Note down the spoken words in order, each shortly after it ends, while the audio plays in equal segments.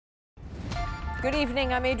Good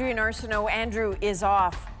evening, I'm Adrienne Arsenault. Andrew is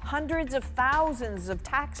off. Hundreds of thousands of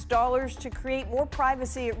tax dollars to create more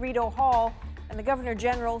privacy at Rideau Hall, and the Governor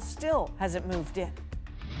General still hasn't moved in.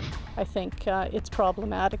 I think it's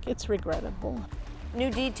problematic, it's regrettable. New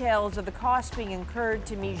details of the cost being incurred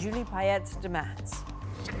to meet Julie Payette's demands.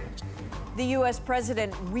 The U.S.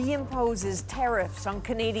 president reimposes tariffs on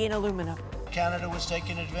Canadian aluminum. Canada was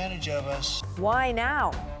taking advantage of us. Why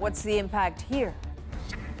now? What's the impact here?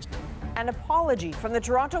 An apology from the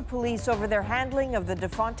Toronto police over their handling of the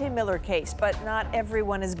Dafonte Miller case, but not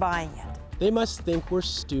everyone is buying it. They must think we're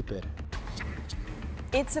stupid.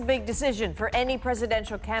 It's a big decision for any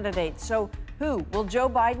presidential candidate, so who will Joe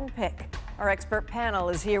Biden pick? Our expert panel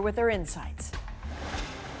is here with their insights.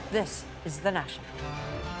 This is The National.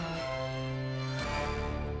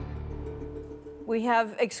 We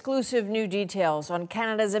have exclusive new details on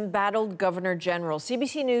Canada's embattled Governor General.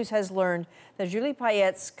 CBC News has learned that Julie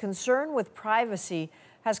Payette's concern with privacy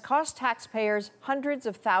has cost taxpayers hundreds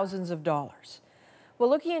of thousands of dollars. Well,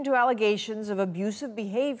 looking into allegations of abusive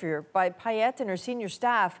behavior by Payette and her senior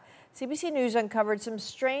staff, CBC News uncovered some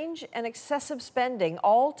strange and excessive spending,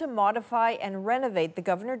 all to modify and renovate the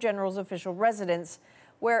Governor General's official residence,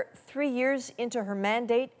 where 3 years into her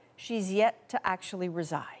mandate, she's yet to actually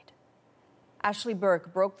reside. Ashley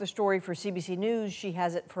Burke broke the story for CBC News. She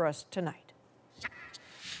has it for us tonight.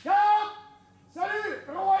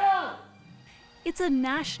 It's a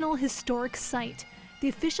national historic site, the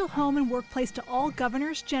official home and workplace to all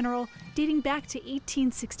governors general dating back to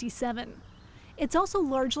 1867. It's also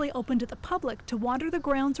largely open to the public to wander the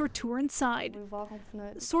grounds or tour inside.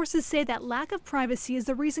 Sources say that lack of privacy is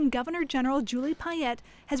the reason Governor General Julie Payette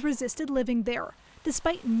has resisted living there.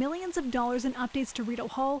 Despite millions of dollars in updates to Rideau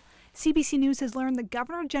Hall, CBC News has learned the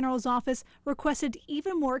Governor General's office requested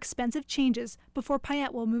even more expensive changes before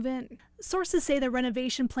Payette will move in. Sources say the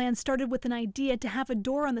renovation plan started with an idea to have a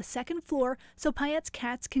door on the second floor so Payette's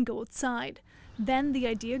cats can go outside. Then the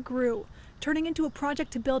idea grew, turning into a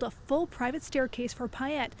project to build a full private staircase for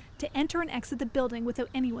Payette to enter and exit the building without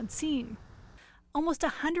anyone seeing. Almost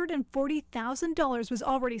 $140,000 was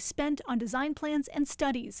already spent on design plans and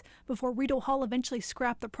studies before Rideau Hall eventually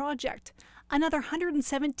scrapped the project. Another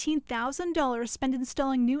 $117,000 spent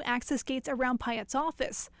installing new access gates around Payette's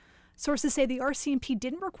office. Sources say the RCMP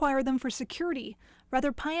didn't require them for security.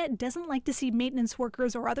 Rather, Payette doesn't like to see maintenance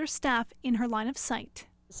workers or other staff in her line of sight.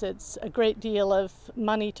 It's a great deal of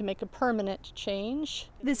money to make a permanent change.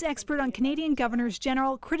 This expert on Canadian governors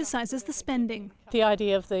general criticizes the spending. The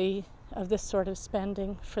idea of this sort of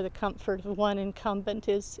spending for the comfort of one incumbent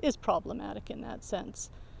is problematic in that sense,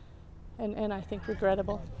 and I think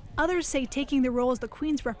regrettable. Others say taking the role as the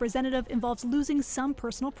Queen's representative involves losing some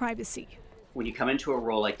personal privacy. When you come into a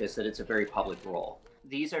role like this, that it's a very public role.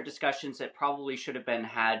 These are discussions that probably should have been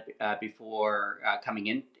had before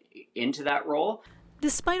coming into that role.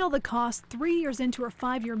 Despite all the costs, 3 years into her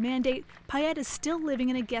 5-year mandate, Payette is still living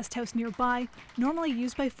in a guest house nearby, normally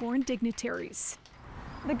used by foreign dignitaries.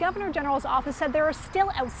 The Governor General's office said there are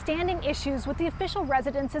still outstanding issues with the official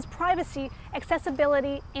residence's privacy,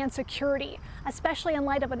 accessibility, and security, especially in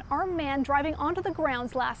light of an armed man driving onto the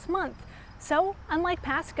grounds last month. So, unlike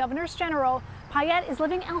past Governors General, Payette is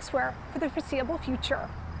living elsewhere for the foreseeable future.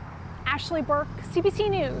 Ashley Burke, CBC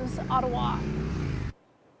News, Ottawa.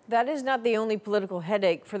 That is not the only political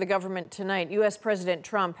headache for the government tonight. U.S. President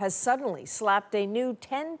Trump has suddenly slapped a new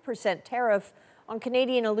 10% tariff on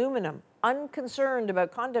Canadian aluminum, unconcerned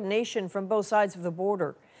about condemnation from both sides of the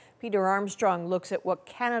border. Peter Armstrong looks at what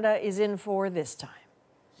Canada is in for this time.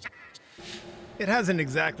 It hasn't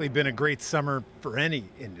exactly been a great summer for any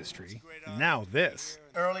industry. Now this.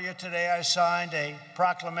 Earlier today, I signed a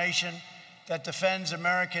proclamation that defends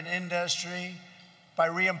American industry by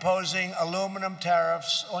reimposing aluminum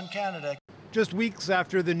tariffs on Canada. Just weeks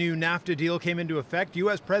after the new NAFTA deal came into effect,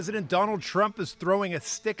 U.S. President Donald Trump is throwing a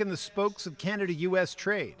stick in the spokes of Canada-U.S.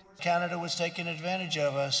 trade. Canada was taking advantage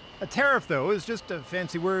of us. A tariff, though, is just a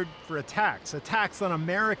fancy word for a tax on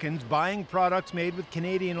Americans buying products made with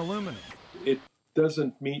Canadian aluminum. It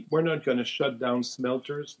doesn't mean we're not going to shut down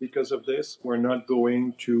smelters because of this. We're not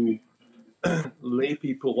going to lay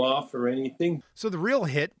people off or anything. So the real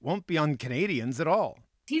hit won't be on Canadians at all.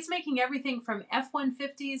 He's making everything from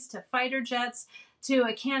F-150s to fighter jets to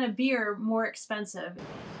a can of beer more expensive.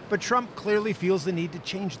 But Trump clearly feels the need to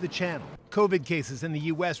change the channel. COVID cases in the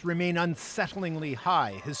U.S. remain unsettlingly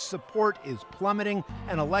high. His support is plummeting,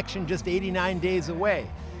 an election just 89 days away.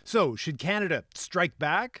 So should Canada strike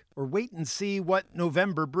back or wait and see what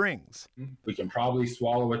November brings? We can probably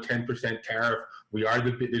swallow a 10% tariff.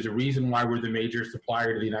 There's a reason why we're the major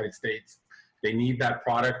supplier to the United States. They need that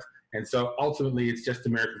product. And so ultimately, it's just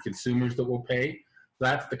American consumers that will pay.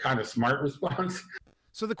 That's the kind of smart response.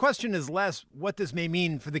 So the question is less what this may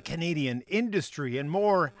mean for the Canadian industry and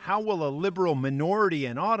more how will a Liberal minority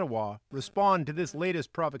in Ottawa respond to this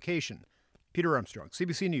latest provocation. Peter Armstrong,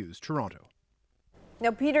 CBC News, Toronto.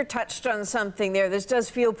 Now, Peter touched on something there. This does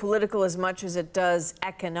feel political as much as it does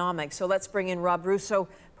economic. So let's bring in Rob Russo,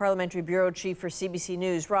 Parliamentary Bureau Chief for CBC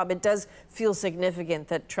News. Rob, it does feel significant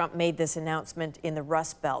that Trump made this announcement in the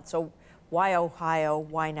Rust Belt. So why Ohio?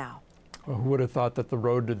 Why now? Well, who would have thought that the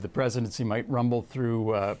road to the presidency might rumble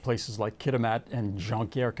through places like Kitimat and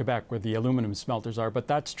Jonquière, Quebec, where the aluminum smelters are? But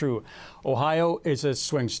that's true. Ohio is a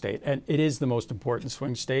swing state, and it is the most important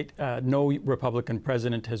swing state. No Republican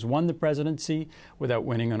president has won the presidency without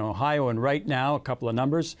winning in Ohio. And right now, a couple of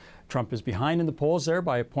numbers. Trump is behind in the polls there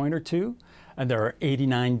by a point or two, and there are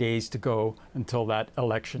 89 days to go until that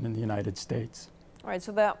election in the United States. All right,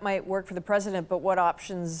 so that might work for the president, but what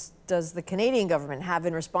options does the Canadian government have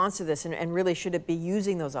in response to this, and really should it be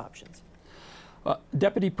using those options?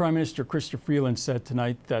 Deputy Prime Minister Chrystia Freeland said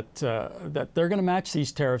tonight that they're going to match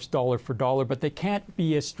these tariffs dollar for dollar, but they can't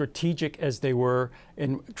be as strategic as they were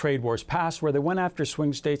in trade wars past, where they went after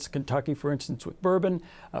swing states, Kentucky, for instance, with bourbon,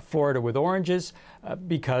 Florida with oranges,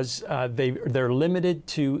 because they're limited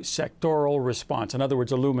to sectoral response, in other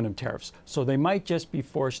words, aluminum tariffs. So they might just be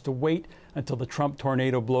forced to wait until the Trump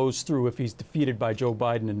tornado blows through if he's defeated by Joe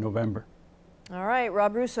Biden in November. All right,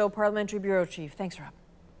 Rob Russo, Parliamentary Bureau Chief. Thanks, Rob.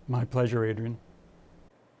 My pleasure, Adrian.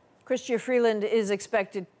 Chrystia Freeland is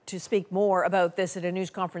expected to speak more about this at a news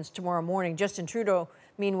conference tomorrow morning. Justin Trudeau,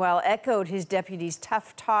 meanwhile, echoed his deputy's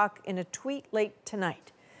tough talk in a tweet late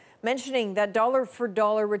tonight, mentioning that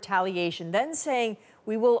dollar-for-dollar retaliation, then saying,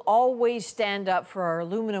 "We will always stand up for our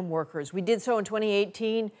aluminum workers. We did so in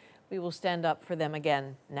 2018. We will stand up for them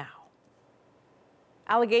again now."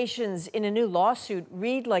 Allegations in a new lawsuit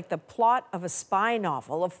read like the plot of a spy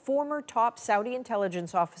novel. A former top Saudi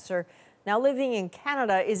intelligence officer now living in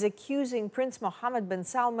Canada is accusing Prince Mohammed bin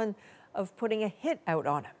Salman of putting a hit out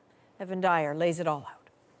on him. Evan Dyer lays it all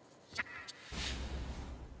out.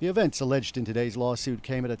 The events alleged in today's lawsuit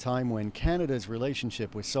came at a time when Canada's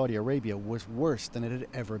relationship with Saudi Arabia was worse than it had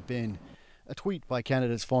ever been. A tweet by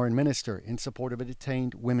Canada's foreign minister in support of a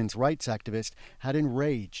detained women's rights activist had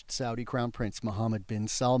enraged Saudi Crown Prince Mohammed bin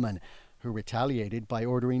Salman, who retaliated by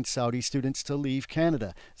ordering Saudi students to leave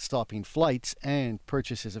Canada, stopping flights and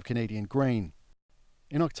purchases of Canadian grain.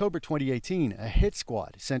 In October 2018, a hit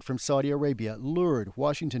squad sent from Saudi Arabia lured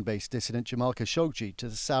Washington-based dissident Jamal Khashoggi to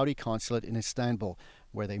the Saudi consulate in Istanbul,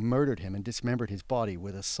 where they murdered him and dismembered his body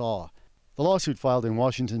with a saw. The lawsuit filed in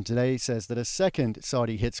Washington today says that a second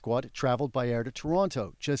Saudi hit squad traveled by air to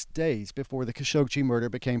Toronto just days before the Khashoggi murder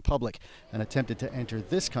became public and attempted to enter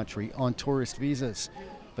this country on tourist visas.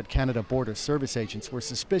 But Canada Border Service agents were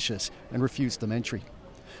suspicious and refused them entry.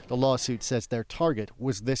 The lawsuit says their target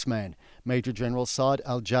was this man, Major General Saad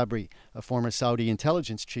al-Jabri, a former Saudi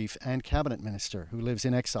intelligence chief and cabinet minister who lives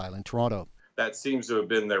in exile in Toronto. That seems to have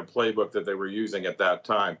been their playbook that they were using at that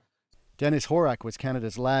time. Dennis Horak was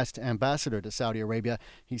Canada's last ambassador to Saudi Arabia.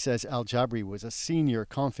 He says al-Jabri was a senior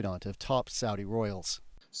confidant of top Saudi royals.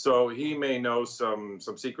 So he may know some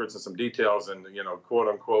secrets and some details and, quote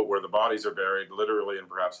unquote, where the bodies are buried, literally and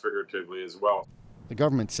perhaps figuratively as well. The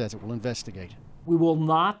government says it will investigate. We will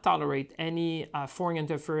not tolerate any foreign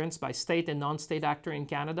interference by state and non-state actors in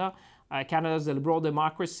Canada. Canada is a liberal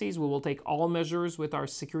democracy. We will take all measures with our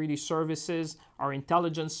security services, our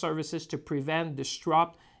intelligence services to prevent,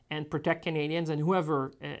 disrupt, and protect Canadians and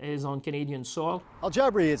whoever is on Canadian soil.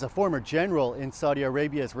 Al-Jabri is a former general in Saudi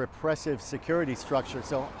Arabia's repressive security structure,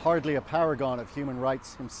 so hardly a paragon of human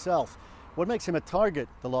rights himself. What makes him a target,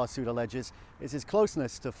 the lawsuit alleges, is his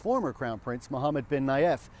closeness to former Crown Prince Mohammed bin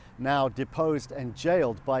Nayef, now deposed and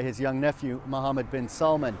jailed by his young nephew Mohammed bin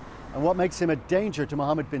Salman. And what makes him a danger to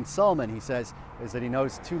Mohammed bin Salman, he says, is that he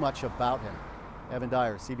knows too much about him. Evan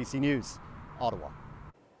Dyer, CBC News, Ottawa.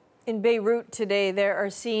 In Beirut today, there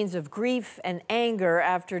are scenes of grief and anger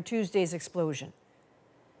after Tuesday's explosion.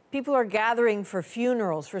 People are gathering for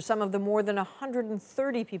funerals for some of the more than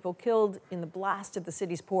 130 people killed in the blast at the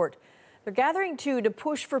city's port. They're gathering, too, to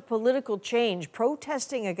push for political change,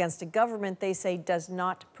 protesting against a government they say does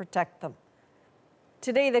not protect them.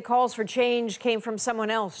 Today, the calls for change came from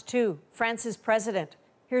someone else, too, France's president.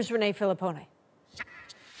 Here's Renee Filippone.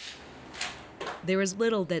 There is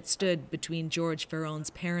little that stood between George Ferron's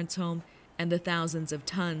parents' home and the thousands of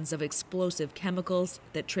tons of explosive chemicals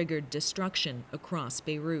that triggered destruction across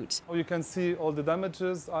Beirut. You can see all the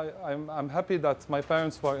damages. I'm happy that my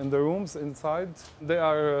parents were in the rooms inside. They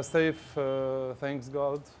are safe, thanks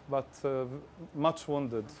God, but much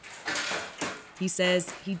wounded. He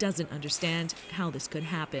says he doesn't understand how this could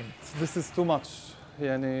happen. This is too much.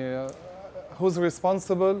 Who's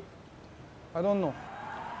responsible? I don't know.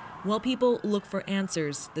 While people look for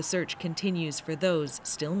answers, the search continues for those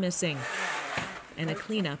still missing. And a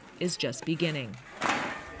cleanup is just beginning.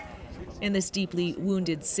 In this deeply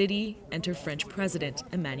wounded city, enter French President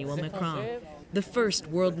Emmanuel Macron, the first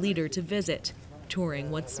world leader to visit, touring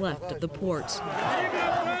what's left of the port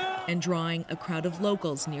and drawing a crowd of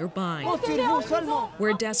locals nearby,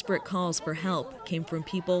 where desperate calls for help came from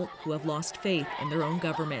people who have lost faith in their own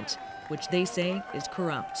government, which they say is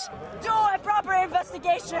corrupt. Do a proper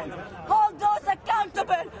investigation. Hold those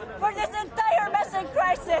accountable for this entire mess and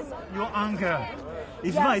crisis. Your anger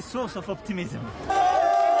is my source of optimism.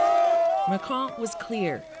 Macron was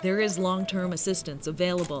clear there is long-term assistance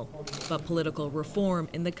available, but political reform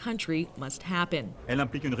in the country must happen. Elle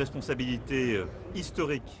implique une responsabilité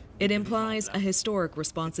historique. It implies a historic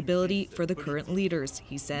responsibility for the current leaders,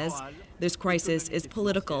 he says. This crisis is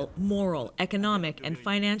political, moral, economic, and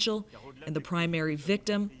financial, and the primary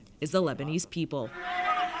victim is the Lebanese people.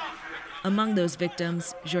 Among those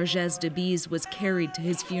victims, Georges Debiz was carried to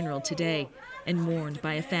his funeral today and mourned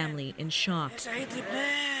by a family in shock.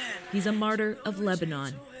 He's a martyr of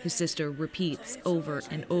Lebanon, his sister repeats over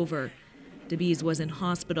and over. Debiz was in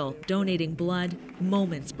hospital donating blood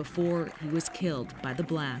moments before he was killed by the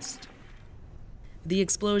blast. The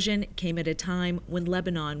explosion came at a time when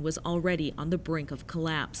Lebanon was already on the brink of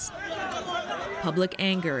collapse. Public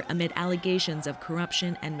anger amid allegations of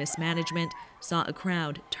corruption and mismanagement saw a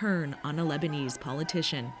crowd turn on a Lebanese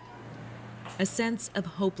politician. A sense of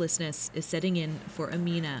hopelessness is setting in for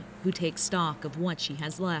Amina, who takes stock of what she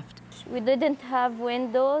has left. We didn't have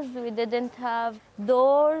windows, we didn't have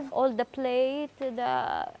doors, all the plate,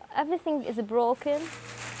 everything is broken.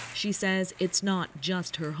 She says it's not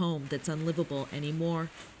just her home that's unlivable anymore.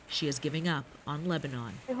 She is giving up on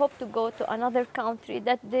Lebanon. I hope to go to another country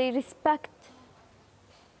that they respect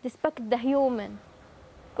the human,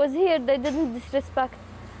 because here they didn't disrespect.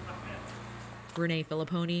 Renee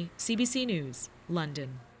Filipponi, CBC News,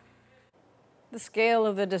 London. The scale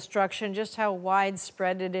of the destruction, just how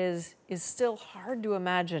widespread it is still hard to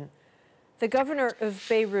imagine. The governor of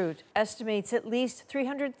Beirut estimates at least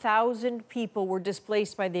 300,000 people were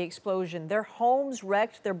displaced by the explosion. Their homes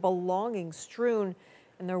wrecked, their belongings strewn,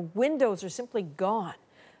 and their windows are simply gone.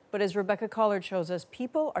 But as Rebecca Collard shows us,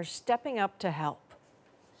 people are stepping up to help.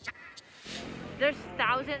 There's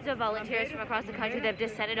thousands of volunteers from across the country that have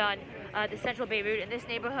descended on the central Beirut. In this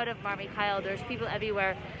neighborhood of Mar Mikhail, there's people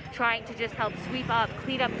everywhere trying to just help sweep up,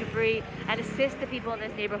 clean up debris, and assist the people in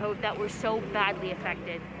this neighborhood that were so badly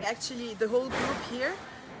affected. Actually, the whole group here,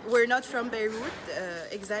 we're not from Beirut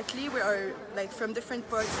exactly. We are like from different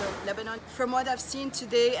parts of Lebanon. From what I've seen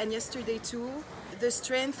today and yesterday too, the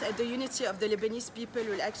strength and the unity of the Lebanese people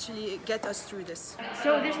will actually get us through this.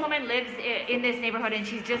 So this woman lives in this neighborhood, and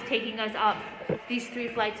she's just taking us up these 3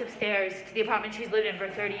 flights of stairs to the apartment she's lived in for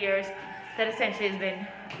 30 years that essentially has been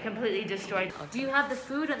completely destroyed. Do you have the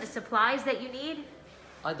food and the supplies that you need?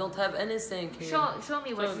 I don't have anything here. Show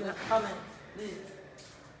me what you have. Come in, please.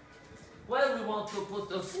 Where we want to put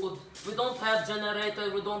the food? We don't have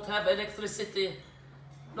generator, we don't have electricity.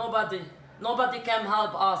 Nobody can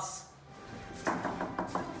help us.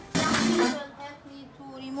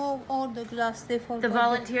 Remove all the glass. The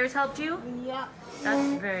volunteers helped you? Yeah.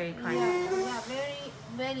 That's very kind. Yeah,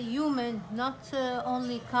 very human, not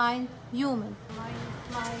only kind, human.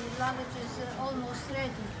 My luggage is almost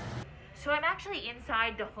ready. So I'm actually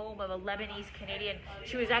inside the home of a Lebanese Canadian.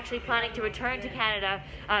 She was actually planning to return to Canada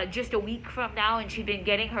just a week from now, and she'd been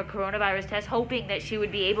getting her coronavirus test, hoping that she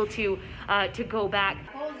would be able to go back.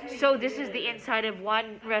 So this is the inside of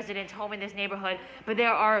one resident's home in this neighborhood, but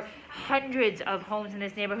there are hundreds of homes in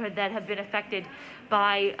this neighborhood that have been affected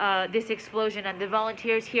by this explosion, and the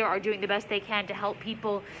volunteers here are doing the best they can to help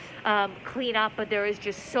people clean up, but there is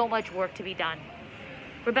just so much work to be done.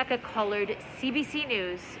 Rebecca Collard, CBC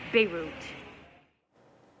News, Beirut.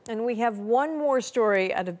 And we have one more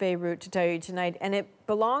story out of Beirut to tell you tonight, and it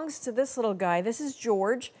belongs to this little guy. This is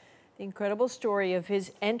George, the incredible story of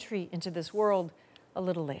his entry into this world a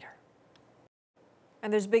little later.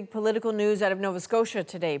 And there's big political news out of Nova Scotia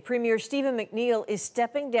today. Premier Stephen McNeil is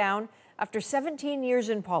stepping down after 17 years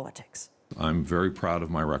in politics. I'm very proud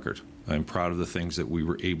of my record. I'm proud of the things that we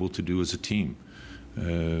were able to do as a team.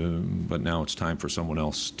 But now it's time for someone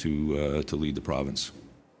else to lead the province.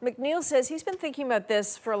 McNeil says he's been thinking about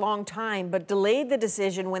this for a long time, but delayed the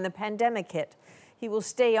decision when the pandemic hit. He will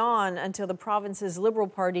stay on until the province's Liberal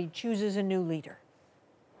Party chooses a new leader.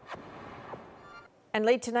 And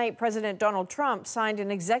late tonight, President Donald Trump signed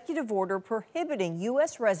an executive order prohibiting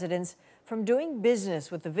U.S. residents from doing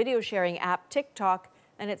business with the video sharing app TikTok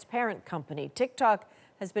and its parent company. TikTok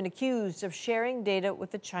has been accused of sharing data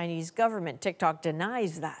with the Chinese government. TikTok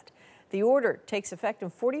denies that. The order takes effect in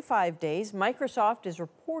 45 days. Microsoft is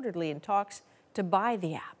reportedly in talks to buy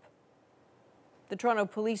the app. The Toronto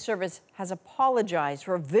Police Service has apologized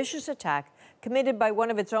for a vicious attack committed by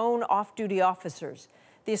one of its own off-duty officers.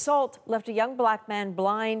 The assault left a young black man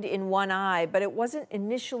blind in one eye, but it wasn't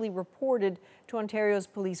initially reported to Ontario's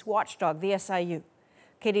police watchdog, the SIU.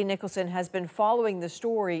 Katie Nicholson has been following the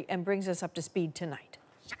story and brings us up to speed tonight.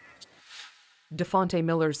 Dafonte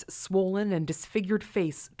Miller's swollen and disfigured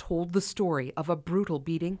face told the story of a brutal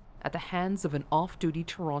beating at the hands of an off-duty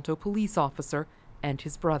Toronto police officer and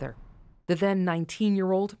his brother. The then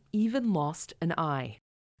 19-year-old even lost an eye.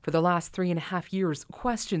 For the last 3.5 years,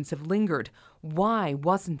 questions have lingered. Why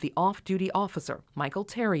wasn't the off-duty officer, Michael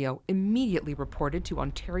Theriault, immediately reported to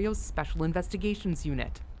Ontario's Special Investigations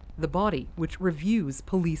Unit, the body which reviews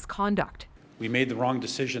police conduct? We made the wrong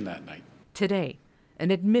decision that night. Today, an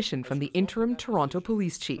admission from the interim Toronto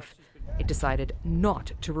police chief. It decided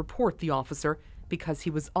not to report the officer because he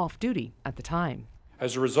was off-duty at the time.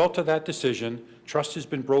 As a result of that decision, trust has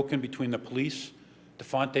been broken between the police,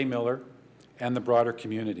 Dafonte Miller, and the broader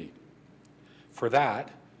community. For that,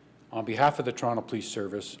 on behalf of the Toronto Police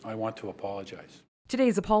Service, I want to apologize.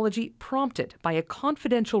 Today's apology prompted by a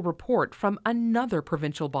confidential report from another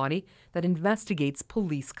provincial body that investigates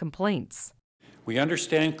police complaints. We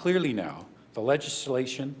understand clearly now the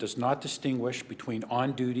legislation does not distinguish between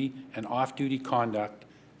on-duty and off-duty conduct,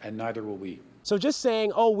 and neither will we. So just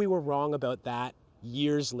saying, oh, we were wrong about that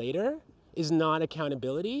years later is not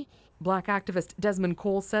accountability. Black activist Desmond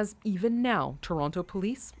Cole says even now, Toronto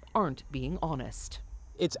police aren't being honest.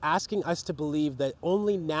 It's asking us to believe that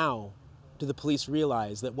only now do the police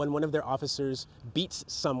realize that when one of their officers beats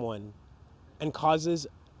someone and causes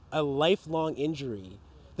a lifelong injury,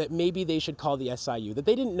 that maybe they should call the SIU, that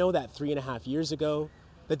they didn't know that 3.5 years ago,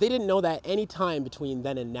 that they didn't know that any time between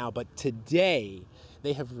then and now, but today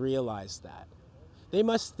they have realized that. They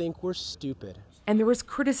must think we're stupid. And there is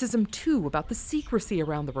criticism, too, about the secrecy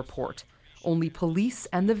around the report. Only police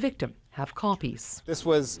and the victim have copies. This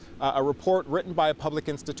was a report written by a public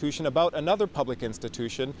institution about another public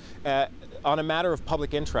institution on a matter of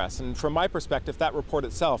public interest. And from my perspective, that report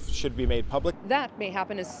itself should be made public. That may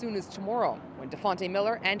happen as soon as tomorrow, when Dafonte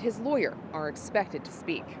Miller and his lawyer are expected to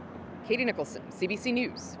speak. Katie Nicholson, CBC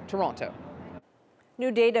News, Toronto.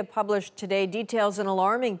 New data published today details an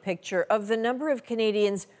alarming picture of the number of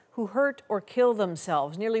Canadians who hurt or kill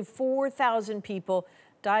themselves. Nearly 4,000 people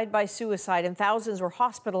died by suicide and thousands were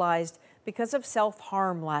hospitalized because of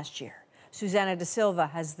self-harm last year. Susanna De Silva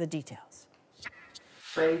has the details.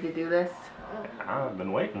 Ready to do this? I've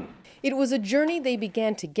been waiting. It was a journey they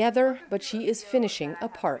began together, but she is finishing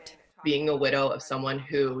apart. Being a widow of someone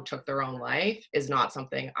who took their own life is not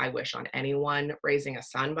something I wish on anyone. Raising a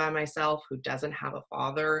son by myself who doesn't have a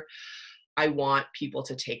father, I want people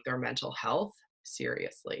to take their mental health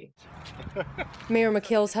seriously. Mayor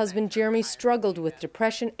McHale's husband Jeremy struggled with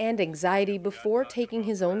depression and anxiety before taking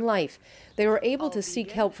his own life. They were able to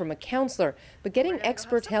seek help from a counselor, but getting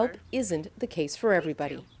expert help isn't the case for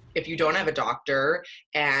everybody. If you don't have a doctor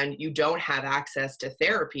and you don't have access to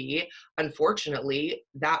therapy, unfortunately,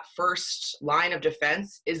 that first line of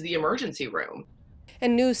defense is the emergency room.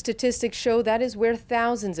 And new statistics show that is where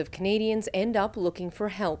thousands of Canadians end up looking for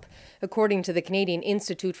help. According to the Canadian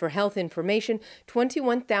Institute for Health Information,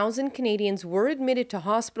 21,000 Canadians were admitted to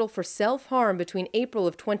hospital for self-harm between April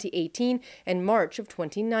of 2018 and March of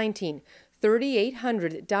 2019.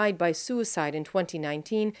 3,800 died by suicide in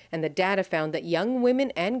 2019, and the data found that young women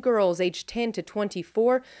and girls aged 10 to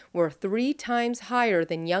 24 were 3 times higher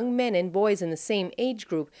than young men and boys in the same age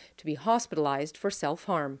group to be hospitalized for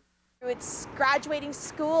self-harm. It's graduating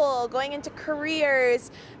school, going into careers,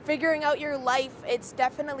 figuring out your life. It's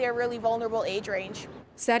definitely a really vulnerable age range.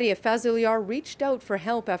 Sadia Faziliar reached out for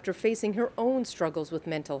help after facing her own struggles with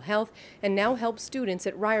mental health and now helps students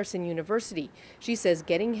at Ryerson University. She says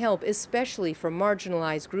getting help, especially for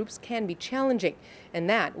marginalized groups, can be challenging, and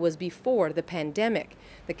that was before the pandemic.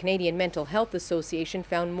 The Canadian Mental Health Association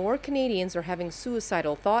found more Canadians are having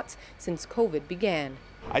suicidal thoughts since COVID began.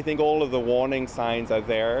 I think all of the warning signs are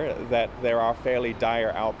there that there are fairly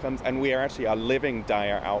dire outcomes, and we are actually living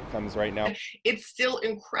dire outcomes right now. It's still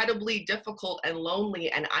incredibly difficult and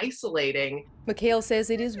lonely and isolating. McHale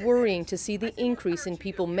says it is worrying to see the increase in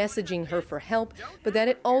people messaging her for help, but that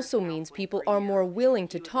it also means people are more willing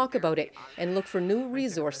to talk about it and look for new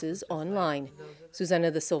resources online.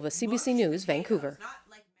 Susanna De Silva, CBC News, Vancouver.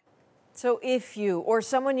 So if you or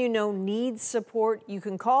someone you know needs support, you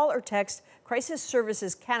can call or text Crisis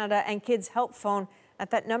Services Canada and Kids Help Phone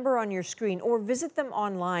at that number on your screen, or visit them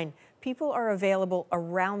online. People are available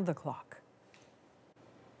around the clock.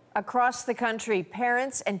 Across the country,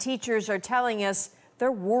 parents and teachers are telling us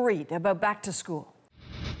they're worried about back to school.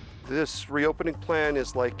 This reopening plan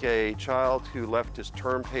is like a child who left his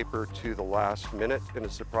term paper to the last minute and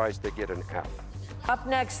is surprised they get an F. Up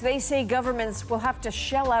next, they say governments will have to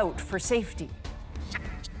shell out for safety.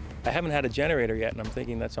 I haven't had a generator yet, and I'm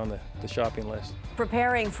thinking that's on the shopping list.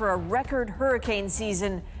 Preparing for a record hurricane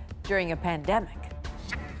season during a pandemic.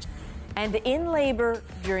 And in labor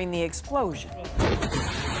during the explosion.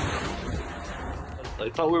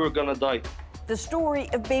 I thought we were gonna die. The story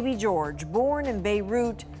of baby George, born in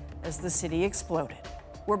Beirut as the city exploded.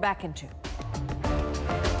 We're back in 2.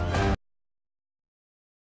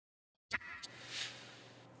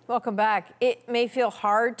 Welcome back. It may feel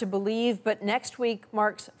hard to believe, but next week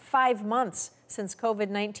marks 5 months since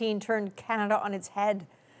COVID-19 turned Canada on its head.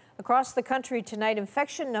 Across the country tonight,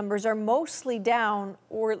 infection numbers are mostly down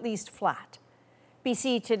or at least flat.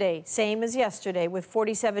 BC today, same as yesterday, with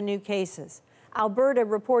 47 new cases. Alberta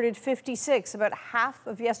reported 56, about half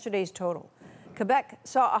of yesterday's total. Quebec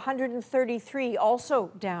saw 133,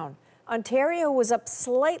 also down. Ontario was up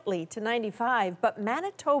slightly to 95, but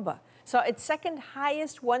Manitoba saw its second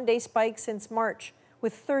highest one-day spike since March,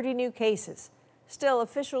 with 30 new cases. Still,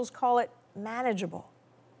 officials call it manageable.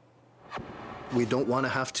 We don't want to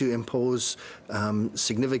have to impose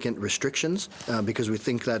significant restrictions because we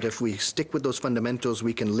think that if we stick with those fundamentals,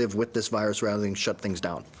 we can live with this virus rather than shut things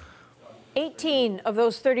down. 18 of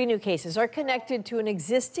those 30 new cases are connected to an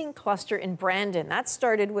existing cluster in Brandon. That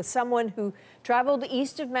started with someone who traveled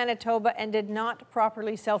east of Manitoba and did not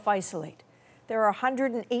properly self-isolate. There are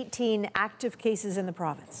 118 active cases in the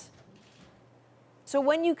province. So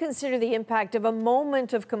when you consider the impact of a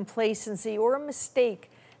moment of complacency or a mistake,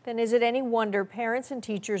 then is it any wonder parents and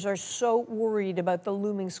teachers are so worried about the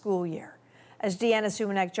looming school year? As Deanna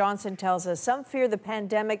Sumanak-Johnson tells us, some fear the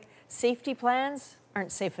pandemic safety plans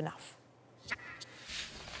aren't safe enough.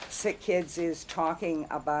 Sick Kids is talking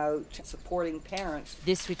about supporting parents.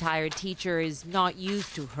 This retired teacher is not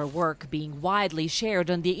used to her work being widely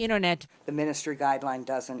shared on the internet. The ministry guideline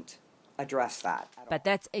doesn't address that. But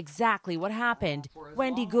that's exactly what happened.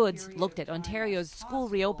 Wendy Goods looked at Ontario's school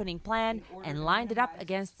reopening plan and lined it up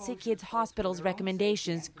against Sick Kids Hospital's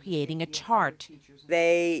recommendations, creating a chart.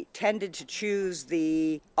 They tended to choose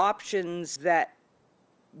the options that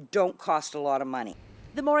don't cost a lot of money.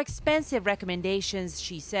 The more expensive recommendations,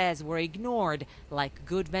 she says, were ignored, like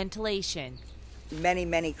good ventilation.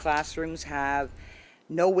 Many classrooms have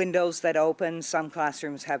no windows that open. Some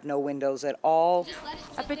classrooms have no windows at all.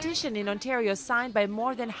 A petition in Ontario signed by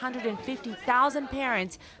more than 150,000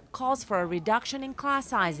 parents calls for a reduction in class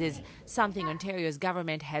sizes, something Ontario's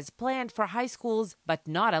government has planned for high schools but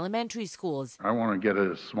not elementary schools. I want to get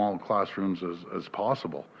as small classrooms as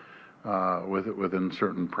possible. Within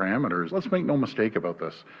certain parameters. Let's make no mistake about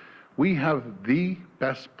this. We have the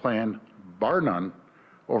best plan, bar none,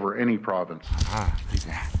 over any province.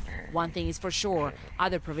 One thing is for sure,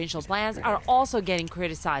 other provincial plans are also getting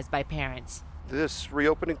criticized by parents. This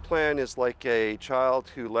reopening plan is like a child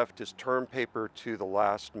who left his term paper to the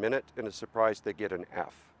last minute and is surprised they get an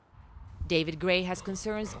F. David Gray has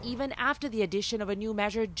concerns even after the addition of a new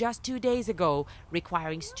measure just 2 days ago,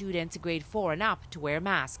 requiring students grade 4 and up to wear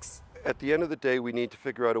masks. At the end of the day, we need to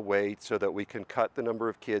figure out a way so that we can cut the number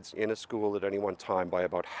of kids in a school at any one time by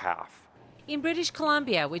about half. In British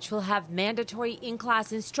Columbia, which will have mandatory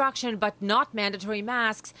in-class instruction but not mandatory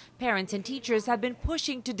masks, parents and teachers have been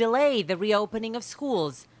pushing to delay the reopening of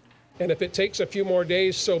schools. And if it takes a few more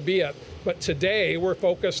days, so be it. But today, we're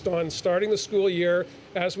focused on starting the school year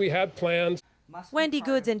as we had planned. Wendy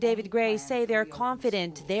Goods and David Gray say they're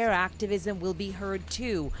confident their activism will be heard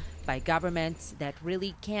too by governments that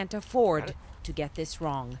really can't afford to get this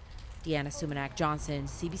wrong. Deanna Sumanak-Johnson,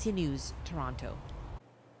 CBC News, Toronto.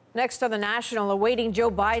 Next on The National, awaiting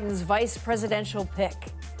Joe Biden's vice presidential pick.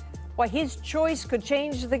 Why his choice could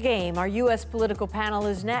change the game. Our U.S. political panel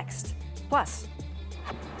is next. Plus,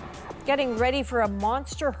 getting ready for a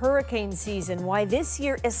monster hurricane season. Why this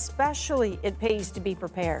year especially it pays to be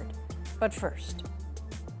prepared. But first,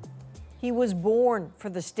 he was born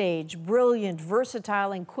for the stage. Brilliant,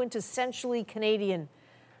 versatile, and quintessentially Canadian.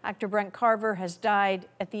 Actor Brent Carver has died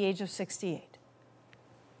at the age of 68.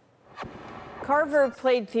 Carver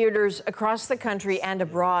played theaters across the country and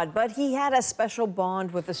abroad, but he had a special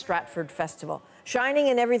bond with the Stratford Festival, shining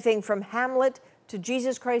in everything from Hamlet to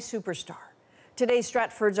Jesus Christ Superstar. Today,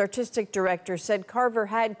 Stratford's artistic director said Carver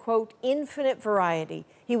had, quote, infinite variety.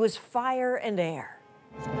 He was fire and air.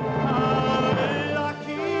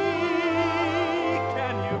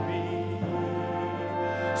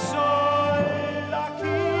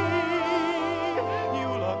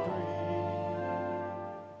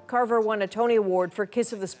 Carver won a Tony Award for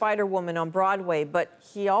Kiss of the Spider Woman on Broadway, but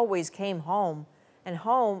he always came home, and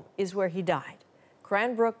home is where he died.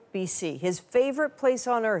 Cranbrook, BC, his favorite place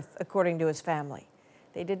on earth, according to his family.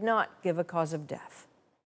 They did not give a cause of death.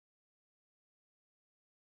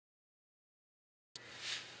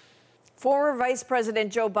 Former Vice President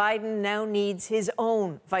Joe Biden now needs his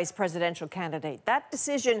own vice presidential candidate. That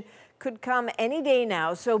decision could come any day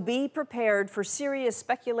now, so be prepared for serious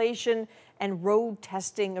speculation and road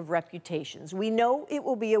testing of reputations. We know it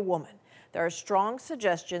will be a woman. There are strong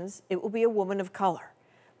suggestions it will be a woman of color.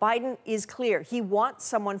 Biden is clear. He wants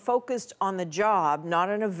someone focused on the job, not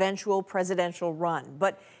an eventual presidential run.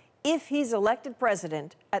 But if he's elected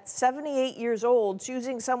president at 78 years old,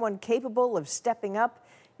 choosing someone capable of stepping up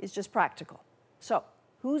is just practical. So,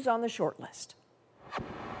 who's on the short list?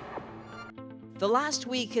 The last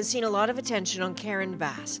week has seen a lot of attention on Karen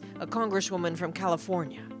Bass, a congresswoman from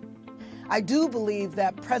California. I do believe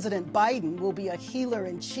that President Biden will be a healer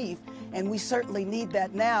in chief, and we certainly need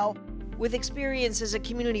that now. With experience as a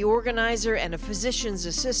community organizer and a physician's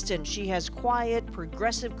assistant, she has quiet,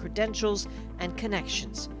 progressive credentials and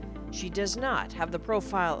connections. She does not have the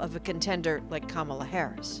profile of a contender like Kamala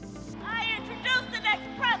Harris. I introduce the next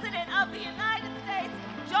president of the United States,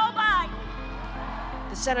 Joe Biden.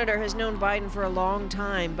 The senator has known Biden for a long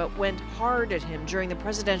time, but went hard at him during the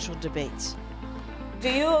presidential debates. Do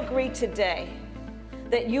you agree today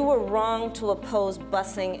that you were wrong to oppose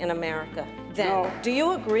busing in America then? No. Do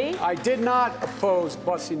you agree? I did not oppose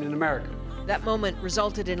busing in America. That moment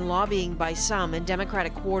resulted in lobbying by some in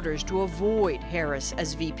Democratic quarters to avoid Harris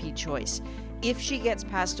as VP choice. If she gets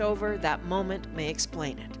passed over, that moment may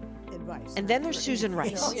explain it. Advice. And then there's Susan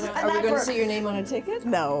Rice. Are we going to see your name on a ticket?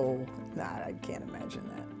 No, I can't imagine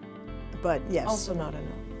that. But yes. Also not a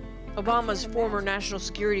no. Obama's former national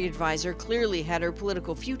security advisor clearly had her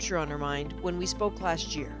political future on her mind when we spoke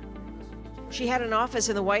last year. She had an office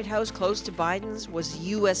in the White House close to Biden's, was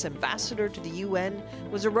U.S. ambassador to the UN,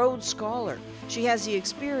 was a Rhodes Scholar. She has the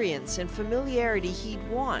experience and familiarity he'd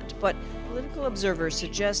want, but political observers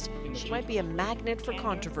suggest she might be a magnet for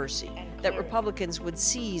controversy that Republicans would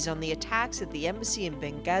seize on the attacks at the embassy in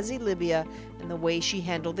Benghazi, Libya, and the way she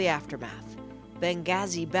handled the aftermath.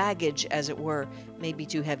 Benghazi baggage, as it were, may be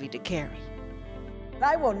too heavy to carry.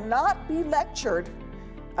 I will not be lectured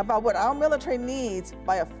about what our military needs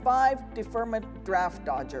by a 5 deferment draft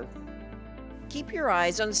dodger. Keep your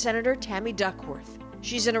eyes on Senator Tammy Duckworth.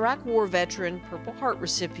 She's an Iraq War veteran, Purple Heart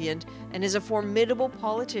recipient, and is a formidable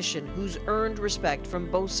politician who's earned respect from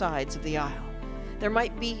both sides of the aisle. There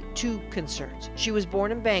might be two concerns. She was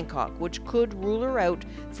born in Bangkok, which could rule her out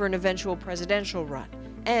for an eventual presidential run.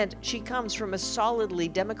 And she comes from a solidly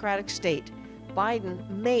Democratic state. Biden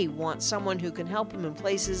may want someone who can help him in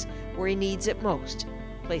places where he needs it most,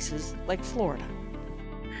 places like Florida.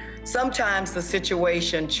 Sometimes the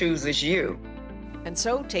situation chooses you. And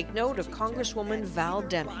so take note of Congresswoman Val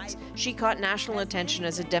Demings. She caught national attention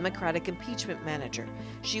as a Democratic impeachment manager.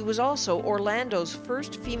 She was also Orlando's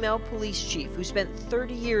first female police chief who spent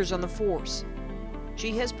 30 years on the force.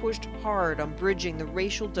 She has pushed hard on bridging the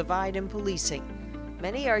racial divide in policing.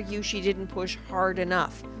 Many argue she didn't push hard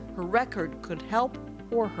enough. Her record could help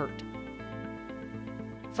or hurt.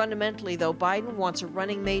 Fundamentally, though, Biden wants a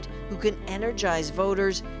running mate who can energize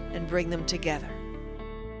voters and bring them together.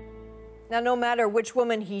 Now, no matter which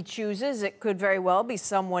woman he chooses, it could very well be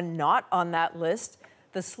someone not on that list.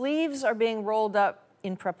 The sleeves are being rolled up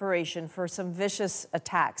in preparation for some vicious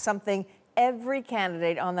attacks, something every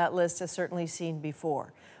candidate on that list has certainly seen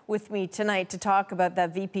before. With me tonight to talk about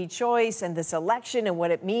that VP choice and this election and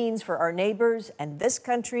what it means for our neighbors and this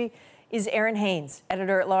country is Aaron Haynes,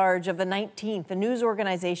 editor-at-large of The 19th, a news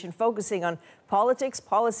organization focusing on politics,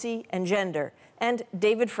 policy, and gender, and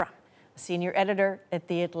David Frum, senior editor at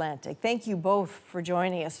The Atlantic. Thank you both for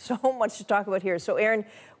joining us. So much to talk about here. So, Aaron,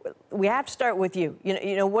 we have to start with you.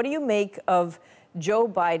 You know, what do you make of Joe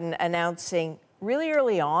Biden announcing really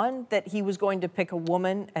early on that he was going to pick a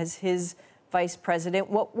woman as his vice president?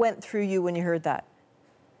 What went through you when you heard that?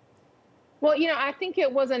 Well, you know, I think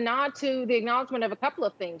it was a nod to the acknowledgement of a couple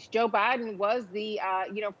of things. Joe Biden was the,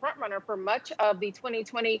 front runner for much of the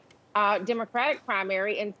 2020 Democratic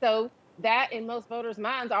primary. And so that, in most voters'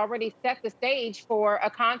 minds, already set the stage for a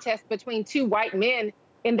contest between two white men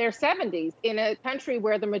in their 70s in a country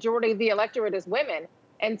where the majority of the electorate is women.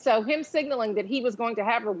 And so him signaling that he was going to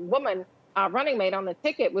have a woman running mate on the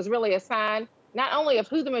ticket was really a sign not only of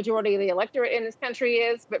who the majority of the electorate in this country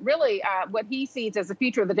is, but really what he sees as the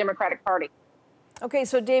future of the Democratic Party. Okay,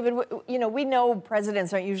 so David, you know, we know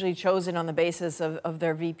presidents aren't usually chosen on the basis of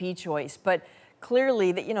their VP choice, but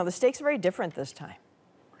clearly, you know, the stakes are very different this time.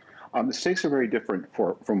 The stakes are very different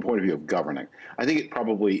from a point of view of governing. I think it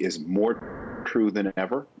probably is more true than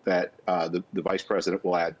ever that the vice president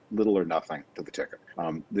will add little or nothing to the ticket.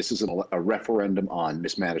 This is a referendum on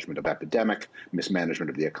mismanagement of epidemic, mismanagement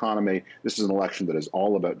of the economy. This is an election that is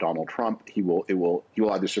all about Donald Trump. He will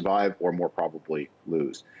either survive or more probably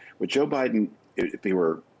lose. With Joe Biden, if he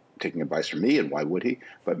were taking advice from me, and why would he?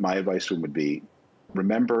 But my advice to him would be,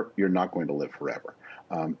 remember, you're not going to live forever.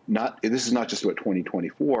 This is not just about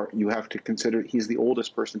 2024. You have to consider he's the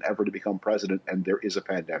oldest person ever to become president, and there is a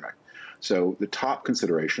pandemic. So the top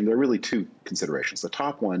consideration, there are really two considerations. The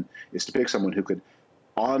top one is to pick someone who could,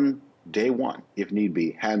 on day one, if need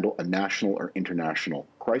be, handle a national or international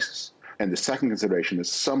crisis. And the second consideration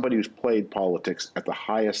is somebody who's played politics at the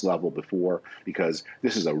highest level before, because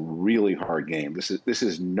this is a really hard game. This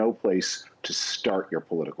is no place to start your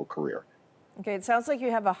political career. Okay, it sounds like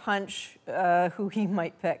you have a hunch who he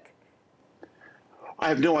might pick. I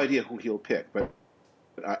have no idea who he'll pick, but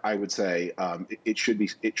I would say it should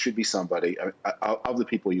be somebody of the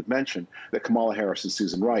people you've mentioned. That Kamala Harris and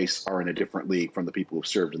Susan Rice are in a different league from the people who've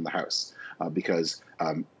served in the House, because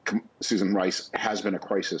Susan Rice has been a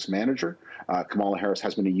crisis manager. Kamala Harris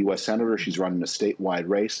has been a U.S. senator. She's run in a statewide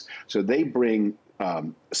race, so they bring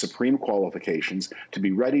supreme qualifications to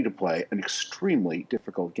be ready to play an extremely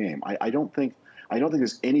difficult game. I don't think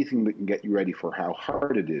there's anything that can get you ready for how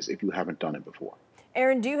hard it is if you haven't done it before.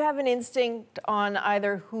 Aaron, do you have an instinct on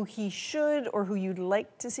either who he should or who you'd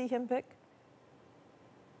like to see him pick?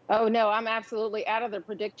 Oh, no, I'm absolutely out of the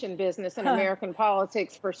prediction business in American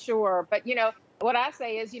politics for sure. But, you know, what I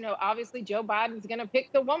say is, you know, obviously Joe Biden's going to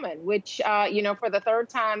pick the woman, which, you know, for the third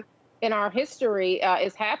time in our history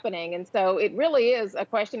is happening. And so it really is a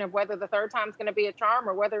question of whether the third time is going to be a charm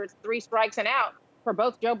or whether it's 3 strikes and out for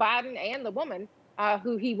both Joe Biden and the woman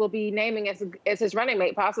who he will be naming as his running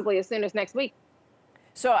mate, possibly as soon as next week.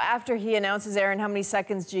 So after he announces, Aaron, how many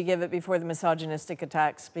seconds do you give it before the misogynistic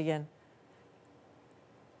attacks begin?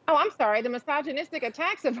 Oh, I'm sorry. The misogynistic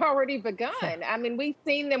attacks have already begun. I mean, we've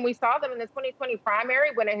seen them. We saw them in the 2020 primary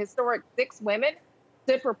when a historic 6 women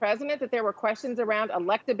stood for president, that there were questions around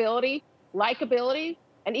electability, likability.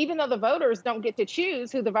 And even though the voters don't get to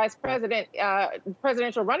choose who the vice president,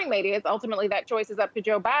 presidential running mate is, ultimately that choice is up to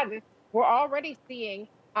Joe Biden. We're already seeing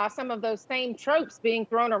some of those same tropes being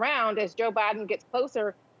thrown around as Joe Biden gets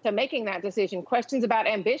closer to making that decision. Questions about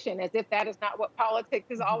ambition, as if that is not what politics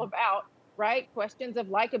is all about, right? Questions of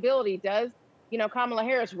likability. Does, you know, Kamala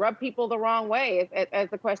Harris rub people the wrong way, as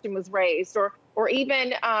the question was raised, or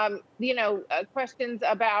even, you know, questions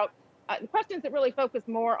about questions that really focus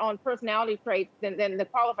more on personality traits than the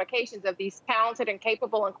qualifications of these talented and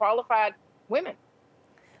capable and qualified women.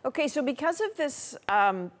 Okay, so because of this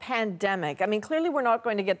pandemic, I mean, clearly we're not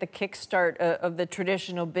going to get the kickstart of the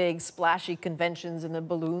traditional big splashy conventions and the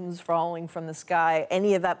balloons falling from the sky,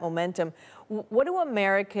 any of that momentum. What do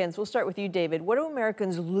Americans, we'll start with you, David, what do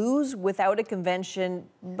Americans lose without a convention,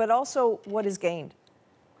 but also what is gained?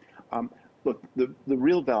 Look, the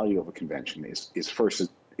real value of a convention is first,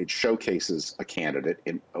 it showcases a candidate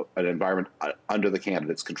in an environment under the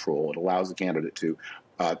candidate's control. It allows the candidate to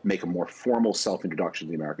make a more formal self-introduction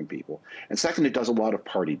to the American people. And second, it does a lot of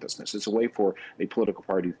party business. It's a way for a political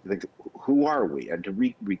party to think, who are we? And to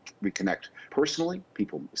reconnect personally.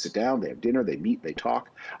 People sit down, they have dinner, they meet, they talk.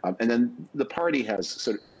 And then the party has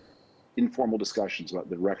sort of informal discussions about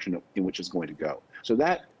the direction in which it's going to go. So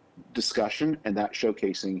that discussion and that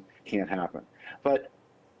showcasing can't happen. But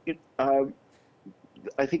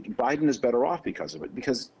I think Biden is better off because of it,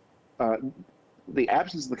 because the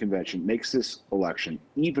absence of the convention makes this election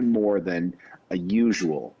even more than a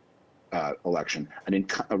usual election,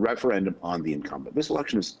 a referendum on the incumbent. This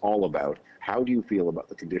election is all about how do you feel about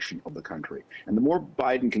the condition of the country? And the more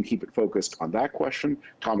Biden can keep it focused on that question,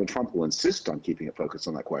 Donald Trump will insist on keeping it focused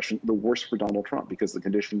on that question, the worse for Donald Trump, because the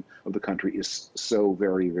condition of the country is so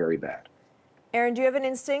very, very bad. Aaron, do you have an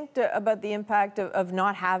instinct about the impact of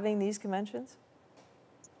not having these conventions?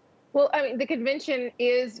 Well, I mean, the convention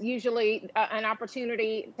is usually an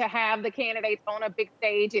opportunity to have the candidates on a big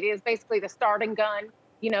stage. It is basically the starting gun,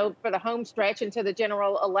 you know, for the home stretch into the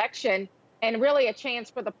general election, and really a chance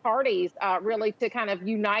for the parties really to kind of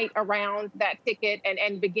unite around that ticket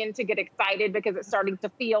and begin to get excited because it's starting to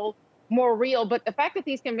feel more real. But the fact that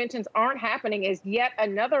these conventions aren't happening is yet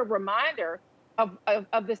another reminder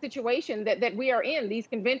of the situation that we are in. These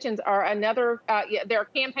conventions are another, they're a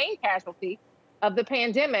campaign casualty of the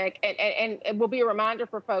pandemic, and it will be a reminder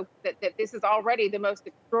for folks that this is already the most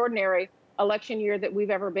extraordinary election year that we've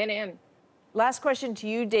ever been in. Last question to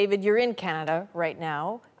you, David. You're in Canada right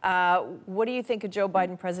now. What do you think a Joe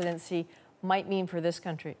Biden presidency might mean for this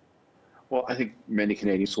country? Well, I think many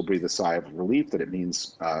Canadians will breathe a sigh of relief that it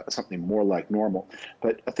means something more like normal.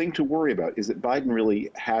 But a thing to worry about is that Biden really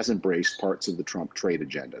has embraced parts of the Trump trade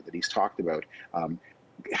agenda, that he's talked about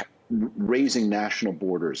raising national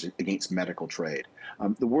borders against medical trade.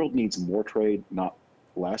 The world needs more trade, not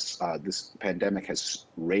less. This pandemic has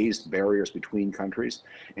raised barriers between countries,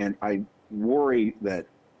 and I worry that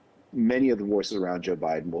many of the voices around Joe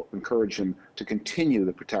Biden will encourage him to continue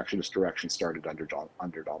the protectionist direction started under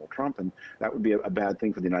Donald Trump, and that would be a bad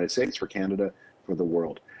thing for the United States, for Canada, for the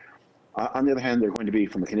world. On the other hand, there are going to be,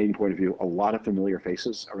 from a Canadian point of view, a lot of familiar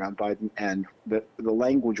faces around Biden, and the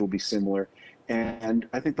language will be similar. And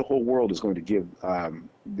I think the whole world is going to give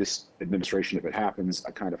this administration, if it happens,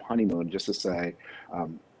 a kind of honeymoon, just to say,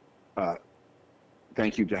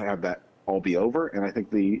 thank you, to have that all be over. And I think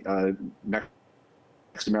the next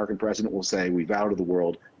American president will say, we vow to the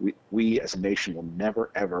world, we as a nation will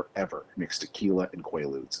never, ever, ever mix tequila and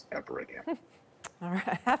Quaaludes ever again. All right,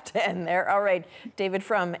 I have to end there. All right, David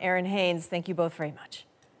Frum, Aaron Haynes, thank you both very much.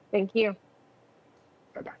 Thank you.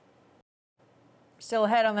 Bye-bye. Still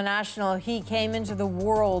ahead on the National, he came into the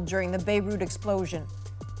world during the Beirut explosion.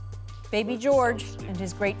 Baby George and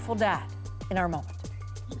his grateful dad in our moment.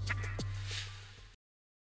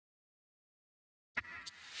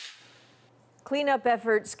 Cleanup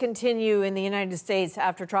efforts continue in the United States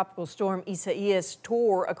after Tropical Storm Isaias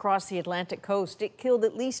tore across the Atlantic coast. It killed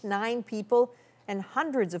at least 9 people, and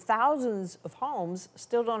hundreds of thousands of homes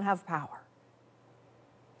still don't have power.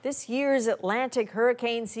 This year's Atlantic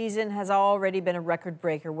hurricane season has already been a record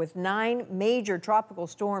breaker, with 9 major tropical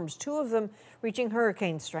storms, 2 of them reaching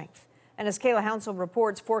hurricane strength. And as Kayla Hounsell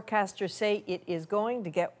reports, forecasters say it is going to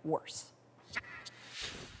get worse.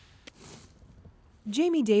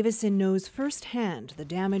 Jamie Davison knows firsthand the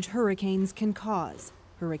damage hurricanes can cause.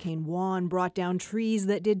 Hurricane Juan brought down trees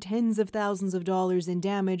that did tens of thousands of dollars in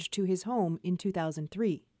damage to his home in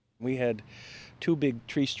 2003. We had 2 big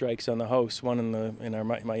tree strikes on the house, one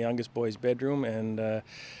in my youngest boy's bedroom, and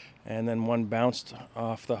then one bounced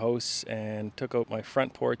off the house and took out my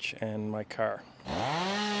front porch and my car.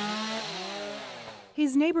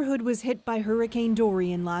 His neighborhood was hit by Hurricane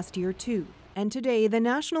Dorian last year too. And today, the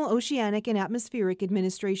National Oceanic and Atmospheric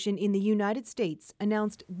Administration in the United States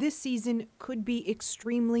announced this season could be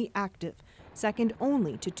extremely active, second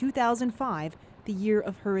only to 2005, the year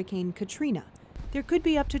of Hurricane Katrina. There could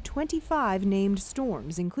be up to 25 named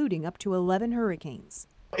storms, including up to 11 hurricanes.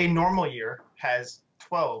 A normal year has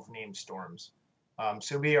 12 named storms.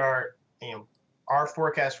 So we are, our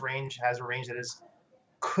forecast range has a range that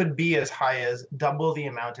could be as high as double the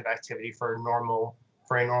amount of activity for a normal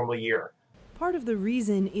year. Part of the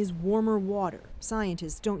reason is warmer water.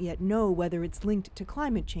 Scientists don't yet know whether it's linked to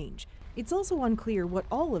climate change. It's also unclear what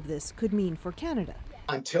all of this could mean for Canada.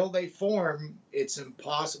 Until they form, it's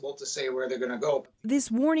impossible to say where they're going to go.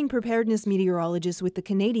 This warning preparedness meteorologist with the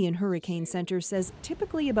Canadian Hurricane Centre says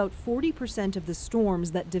typically about 40% of the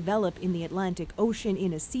storms that develop in the Atlantic Ocean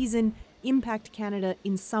in a season impact Canada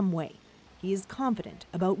in some way. He is confident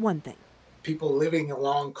about one thing. People living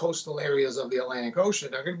along coastal areas of the Atlantic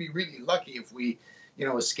Ocean are going to be really lucky if we,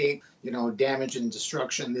 escape, damage and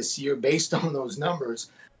destruction this year based on those numbers.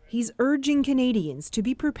 He's urging Canadians to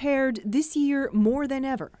be prepared this year more than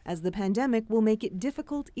ever, as the pandemic will make it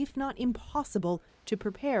difficult, if not impossible, to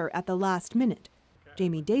prepare at the last minute.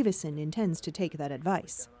 Jamie Davison intends to take that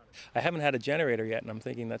advice. I haven't had a generator yet, and I'm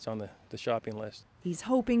thinking that's on the shopping list. He's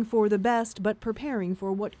hoping for the best, but preparing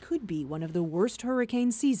for what could be one of the worst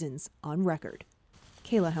hurricane seasons on record.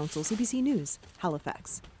 Kayla Hounsell, CBC News,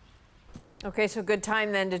 Halifax. Okay, so good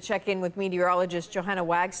time then to check in with meteorologist Johanna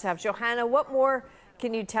Wagstaff. Johanna, what more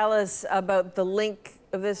can you tell us about the link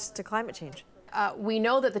of this to climate change? We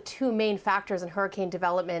know that the 2 main factors in hurricane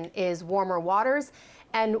development is warmer waters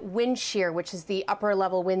and wind shear, which is the upper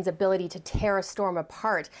level wind's ability to tear a storm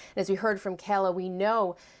apart. And as we heard from Kayla, we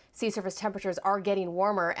know sea surface temperatures are getting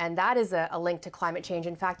warmer, and that is a link to climate change.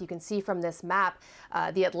 In fact, you can see from this map,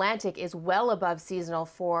 the Atlantic is well above seasonal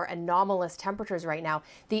for anomalous temperatures right now.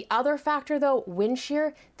 The other factor, though, wind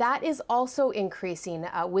shear, that is also increasing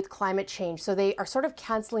with climate change. So they are sort of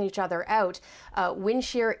canceling each other out. Wind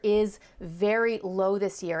shear is very low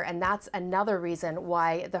this year, and that's another reason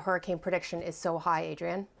why the hurricane prediction is so high,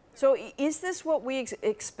 Adrienne. So is this what we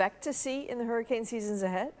expect to see in the hurricane seasons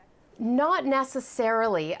ahead? Not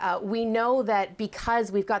necessarily. We know that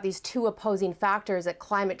because we've got these two opposing factors, that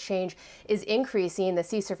climate change is increasing the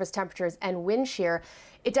sea surface temperatures and wind shear,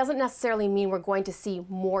 it doesn't necessarily mean we're going to see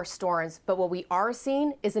more storms. But what we are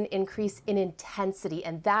seeing is an increase in intensity,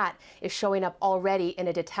 and that is showing up already in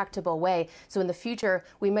a detectable way. So in the future,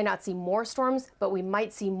 we may not see more storms, but we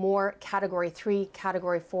might see more Category 3,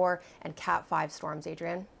 Category 4, and Cat 5 storms,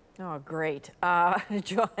 Adrienne. Oh, great.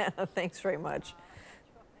 Joanna, thanks very much.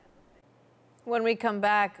 When we come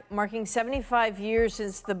back, marking 75 years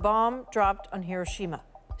since the bomb dropped on Hiroshima.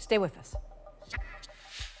 Stay with us.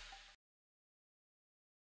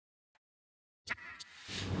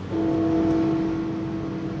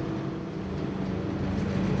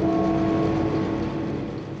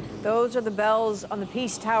 Those are the bells on the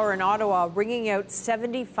Peace Tower in Ottawa, ringing out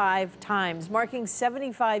 75 times, marking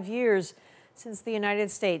 75 years since the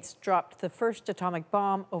United States dropped the first atomic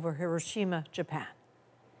bomb over Hiroshima, Japan.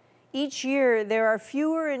 Each year, there are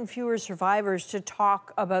fewer and fewer survivors to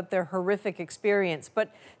talk about their horrific experience.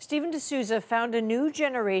 But Stephen D'Souza found a new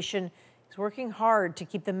generation is working hard to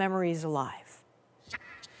keep the memories alive.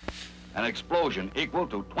 An explosion equal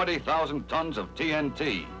to 20,000 tons of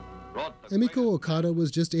TNT. Emiko Okada was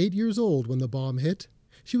just 8 years old when the bomb hit.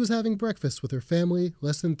 She was having breakfast with her family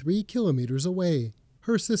less than 3 kilometers away.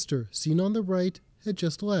 Her sister, seen on the right, had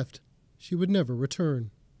just left. She would never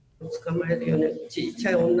return.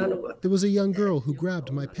 There was a young girl who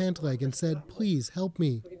grabbed my pant leg and said, "Please help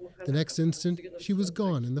me." The next instant, she was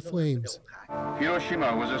gone in the flames.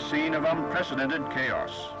 Hiroshima was a scene of unprecedented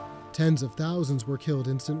chaos. Tens of thousands were killed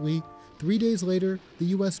instantly. 3 days later, the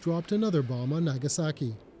U.S. dropped another bomb on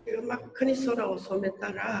Nagasaki.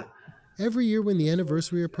 Every year when the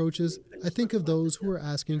anniversary approaches, I think of those who are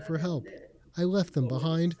asking for help. I left them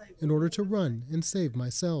behind in order to run and save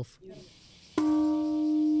myself.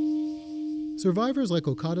 Survivors like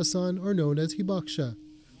Okada-san are known as hibakusha.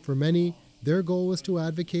 For many, their goal was to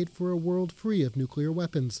advocate for a world free of nuclear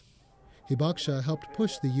weapons. Hibakusha helped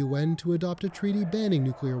push the UN to adopt a treaty banning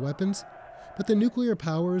nuclear weapons, but the nuclear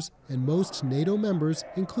powers and most NATO members,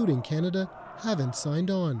 including Canada, haven't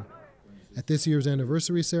signed on. At this year's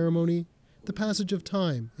anniversary ceremony, the passage of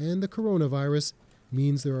time and the coronavirus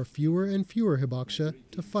means there are fewer and fewer hibakusha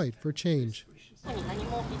to fight for change.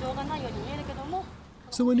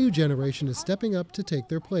 So a new generation is stepping up to take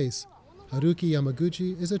their place. Haruki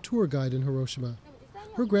Yamaguchi is a tour guide in Hiroshima.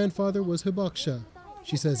 Her grandfather was hibakusha.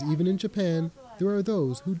 She says even in Japan, there are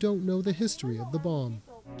those who don't know the history of the bomb.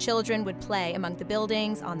 Children would play among the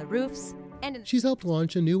buildings, on the roofs, and she's helped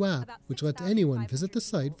launch a new app, which lets anyone visit the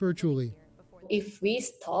site virtually. If we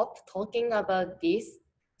stop talking about this,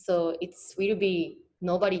 so it will be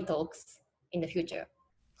nobody talks in the future.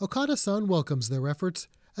 Okada-san welcomes their efforts,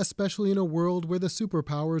 especially in a world where the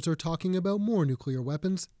superpowers are talking about more nuclear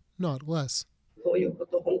weapons, not less.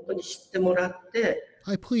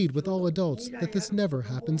 I plead with all adults that this never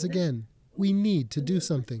happens again. We need to do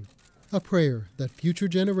something. A prayer that future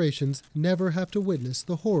generations never have to witness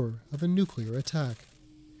the horror of a nuclear attack.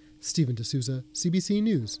 Stephen D'Souza, CBC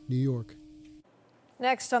News, New York.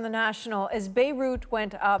 Next on The National, as Beirut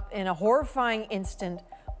went up in a horrifying instant,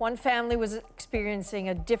 one family was experiencing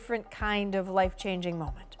a different kind of life-changing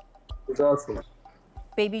moment. It's awesome.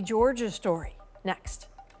 Baby George's story, next.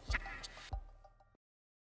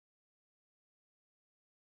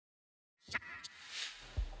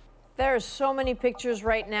 There are so many pictures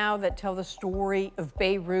right now that tell the story of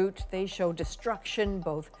Beirut. They show destruction,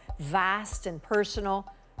 both vast and personal.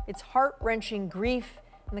 It's heart-wrenching grief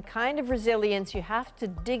and the kind of resilience you have to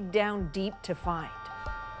dig down deep to find.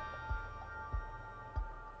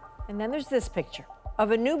 And then there's this picture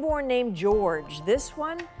of a newborn named George. This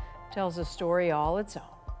one tells a story all its own.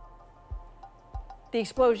 The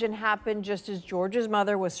explosion happened just as George's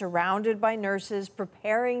mother was surrounded by nurses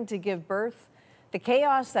preparing to give birth. The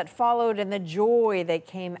chaos that followed and the joy that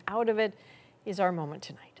came out of it is our moment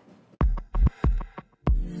tonight.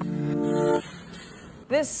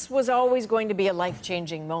 This was always going to be a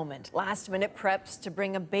life-changing moment. Last-minute preps to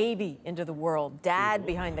bring a baby into the world. Dad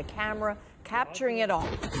behind the camera, capturing it all.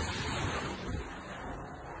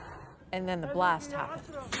 And then the blast happened.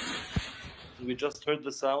 We just heard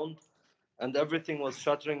the sound, and everything was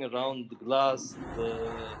shattering around, the glass,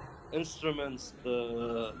 the instruments,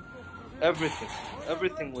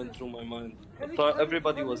 everything went through my mind. I thought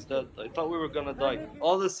everybody was dead. I thought we were gonna die.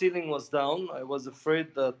 All the ceiling was down. I was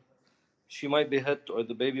afraid that she might be hit or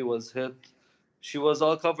the baby was hit. She was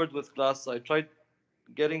all covered with glass. I tried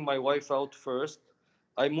getting my wife out first.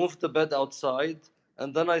 I moved the bed outside,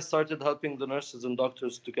 and then I started helping the nurses and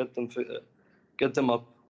doctors to get them up.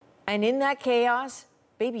 And in that chaos,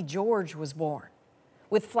 baby George was born.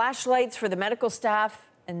 With flashlights for the medical staff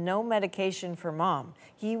and no medication for mom,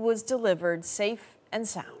 he was delivered safe and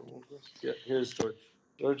sound. Yeah, here's George.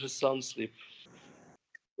 George is sound asleep.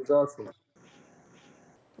 It's awesome.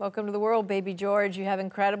 Welcome to the world, baby George. You have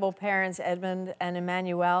incredible parents, Edmund and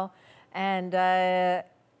Emmanuel. And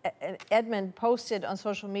Edmund posted on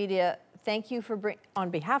social media, thank you for on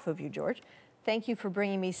behalf of you, George, thank you for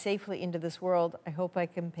bringing me safely into this world. I hope I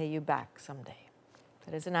can pay you back someday.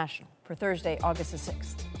 That is a national for Thursday, August the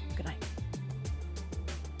 6th.